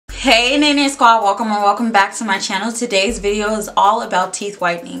Hey Nene Squad, welcome back to my channel. Today's video is all about teeth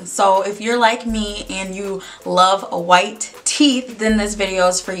whitening. So if you're like me and you love white teeth, then this video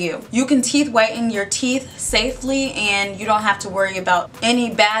is for you. You can teeth whiten your teeth safely and you don't have to worry about any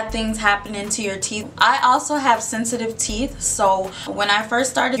bad things happening to your teeth. I also have sensitive teeth, so when I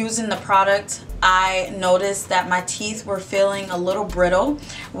first started using the product, I noticed that my teeth were feeling a little brittle,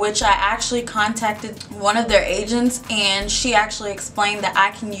 which I actually contacted one of their agents, and she actually explained that I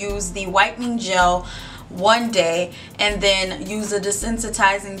can use the whitening gel one day and then use a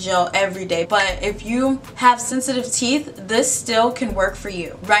desensitizing gel every day. But if you have sensitive teeth, this still can work for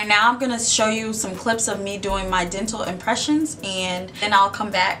you. Right now I'm going to show you some clips of me doing my dental impressions, and then I'll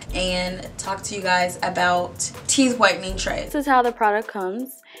come back and talk to you guys about teeth whitening trays. This is how the product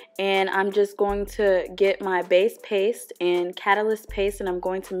comes, and I'm just going to get my base paste and catalyst paste, and I'm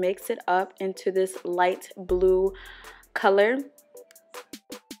going to mix it up into this light blue color.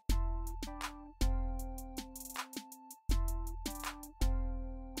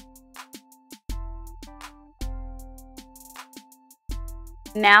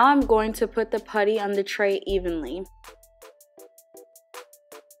 Now I'm going to put the putty on the tray evenly.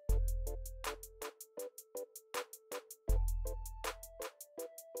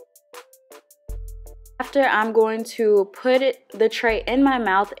 After, I'm going to put the tray in my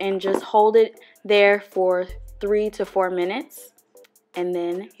mouth and just hold it there for 3 to 4 minutes, and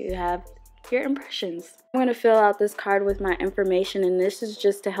then you have your impressions. I'm going to fill out this card with my information, and this is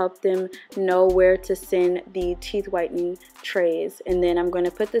just to help them know where to send the teeth whitening trays. And then I'm going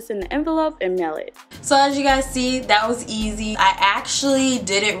to put this in the envelope and mail it. So as you guys see, that was easy. I actually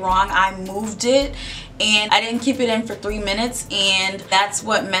did it wrong. I moved it and I didn't keep it in for 3 minutes, and that's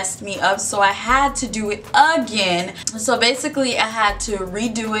what messed me up. So I had to do it again. So basically I had to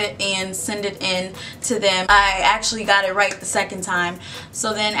redo it and send it in to them. I actually got it right the second time.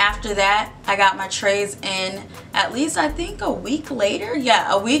 So then after that, I got my trays in at least I think a week later.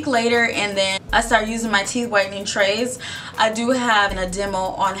 Yeah, a week later, and then I started using my teeth whitening trays. I do have a demo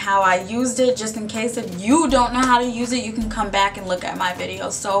on how I used it, just in case if you don't know how to use it, you can come back and look at my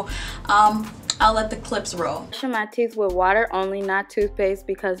video. So I'll let the clips roll. Brushing my teeth with water only, not toothpaste,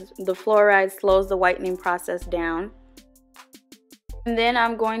 because the fluoride slows the whitening process down. And then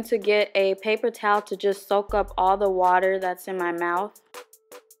I'm going to get a paper towel to just soak up all the water that's in my mouth.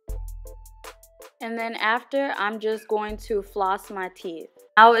 And then after, I'm just going to floss my teeth.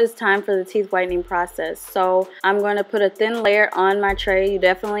 Now it's time for the teeth whitening process. So I'm going to put a thin layer on my tray. You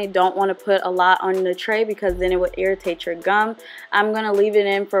definitely don't want to put a lot on the tray because then it would irritate your gum. I'm going to leave it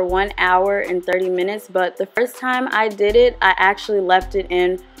in for 1 hour and 30 minutes. But the first time I did it, I actually left it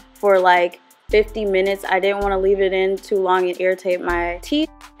in for like 50 minutes. I didn't want to leave it in too long and irritate my teeth.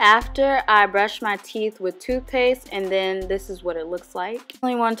 After, I brush my teeth with toothpaste, and then this is what it looks like. I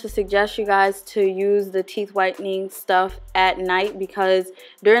only want to suggest you guys to use the teeth whitening stuff at night, because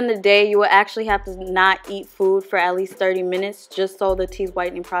during the day you will actually have to not eat food for at least 30 minutes just so the teeth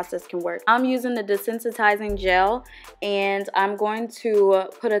whitening process can work. I'm using the desensitizing gel, and I'm going to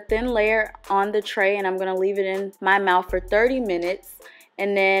put a thin layer on the tray, and I'm going to leave it in my mouth for 30 minutes.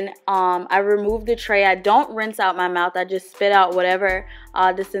 And then I remove the tray. I don't rinse out my mouth. I just spit out whatever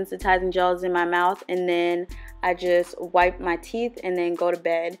desensitizing gel is in my mouth. And then I just wipe my teeth and then go to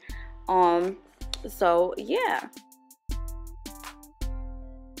bed. So yeah.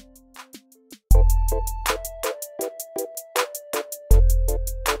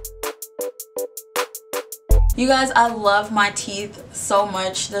 You guys, I love my teeth so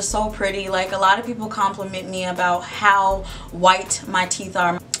much. They're so pretty. Like, a lot of people compliment me about how white my teeth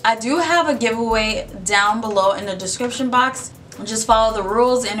are. I do have a giveaway down below in the description box. Just follow the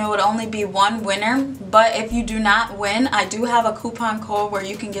rules and it would only be one winner. But if you do not win, I do have a coupon code where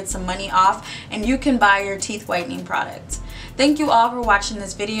you can get some money off and you can buy your teeth whitening product. Thank you all for watching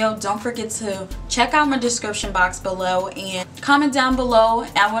this video. Don't forget to check out my description box below and comment down below.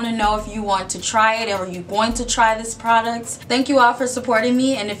 I want to know if you want to try it or you're going to try this product. Thank you all for supporting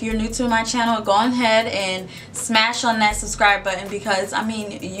me, and if you're new to my channel, go ahead and smash on that subscribe button, because I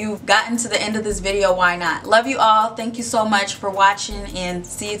mean, you've gotten to the end of this video, why not? Love you all. Thank you so much for watching, and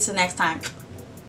see you till next time.